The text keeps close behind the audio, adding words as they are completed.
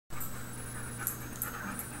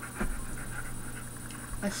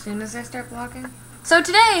as soon as I start vlogging. So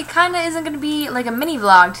today kinda isn't gonna be like a mini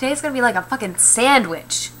vlog. Today's gonna be like a fucking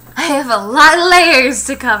sandwich. I have a lot of layers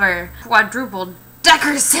to cover. Quadruple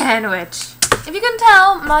decker sandwich. If you can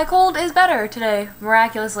tell, my cold is better today.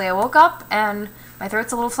 Miraculously, I woke up and my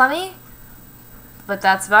throat's a little phlegmy, but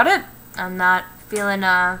that's about it. I'm not feeling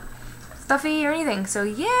stuffy or anything, so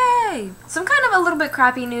yay! Some kind of a little bit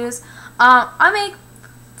crappy news. I make,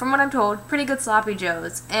 from what I'm told, pretty good sloppy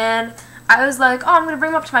joes, and I was like, oh, I'm gonna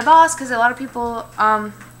bring them up to my boss because a lot of people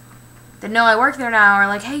that know I work there now are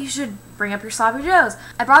like, hey, you should bring up your sloppy joes.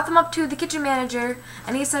 I brought them up to the kitchen manager,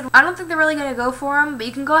 and he said, I don't think they're really gonna go for them, but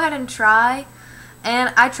you can go ahead and try.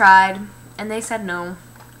 And I tried, and they said no.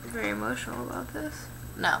 I'm very emotional about this.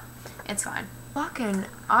 No, it's fine. Fucking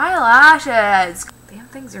eyelashes. Damn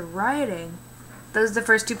things are writing. Those are the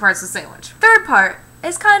first two parts of the sandwich. Third part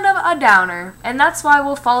is kind of a downer, and that's why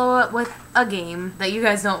we'll follow it with a game that you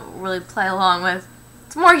guys don't really play along with.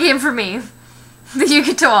 It's more game for me that you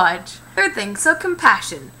get to watch. Third thing, so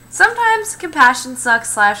compassion. Sometimes compassion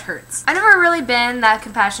sucks / hurts. I've never really been that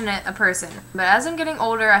compassionate a person, but as I'm getting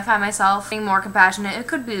older, I find myself being more compassionate. It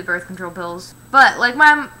could be the birth control pills. But, like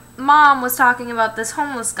my mom was talking about this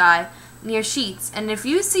homeless guy near Sheets, and if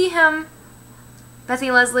you see him,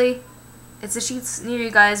 Bethany Leslie, it's the Sheets near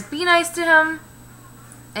you guys, be nice to him,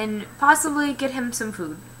 and possibly get him some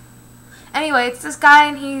food. Anyway, it's this guy,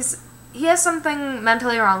 and he has something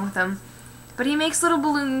mentally wrong with him, but he makes little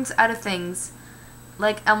balloons out of things.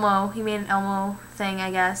 Like Elmo, he made an Elmo thing, I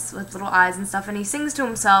guess, with little eyes and stuff, and he sings to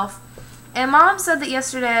himself. And Mom said that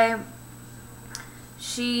yesterday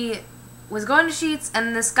she was going to Sheets,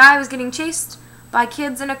 and this guy was getting chased by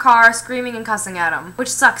kids in a car screaming and cussing at him, which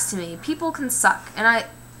sucks to me. People can suck, and it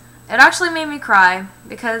actually made me cry,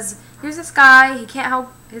 because here's this guy, he can't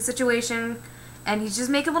help his situation, and he's just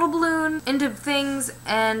making a little balloon into things,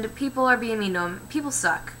 and people are being mean to him. People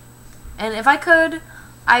suck. And if I could,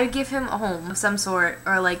 I would give him a home of some sort,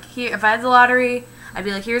 or like, here, if I had the lottery, I'd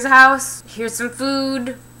be like, here's a house, here's some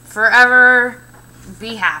food, forever,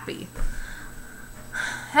 be happy.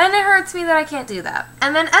 And it hurts me that I can't do that.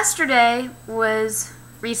 And then yesterday was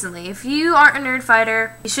recently. If you aren't a nerd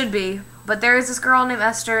fighter, you should be, but there is this girl named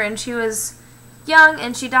Esther, and she was young,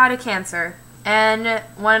 and she died of cancer. And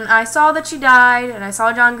when I saw that she died, and I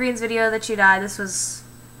saw John Green's video that she died, this was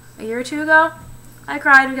a year or two ago, I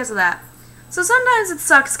cried because of that. So sometimes it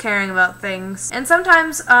sucks caring about things, and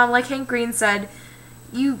sometimes, like Hank Green said,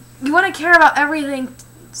 you want to care about everything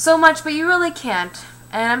so much, but you really can't.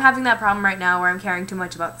 And I'm having that problem right now where I'm caring too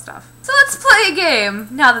much about stuff. So let's play a game,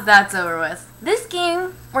 now that that's over with. This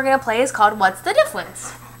game we're going to play is called What's the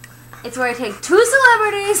Difference? It's where I take two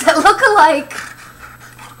celebrities that look alike,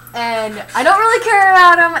 and I don't really care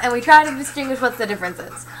about them, and we try to distinguish what the difference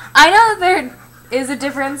is. I know that there is a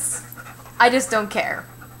difference, I just don't care.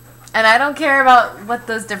 And I don't care about what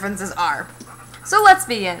those differences are. So let's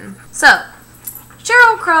begin. So,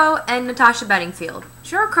 Sheryl Crow and Natasha Bedingfield.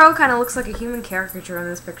 Sheryl Crow kind of looks like a human caricature in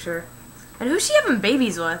this picture. And who's she having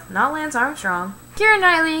babies with? Not Lance Armstrong. Keira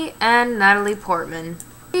Knightley and Natalie Portman.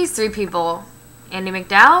 These three people. Andie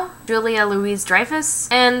MacDowell, Julia Louis-Dreyfus,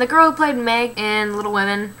 and the girl who played Meg in Little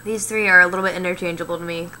Women. These three are a little bit interchangeable to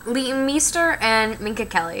me. Leighton Meester and Minka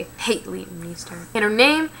Kelly. Hate Leighton Meester. Hate her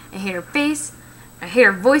name, I hate her face, I hate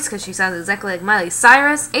her voice because she sounds exactly like Miley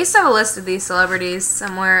Cyrus. I used to have a list of these celebrities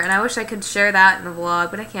somewhere, and I wish I could share that in a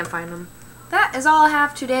vlog, but I can't find them. That is all I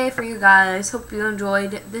have today for you guys. Hope you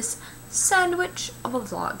enjoyed this sandwich of a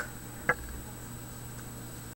vlog.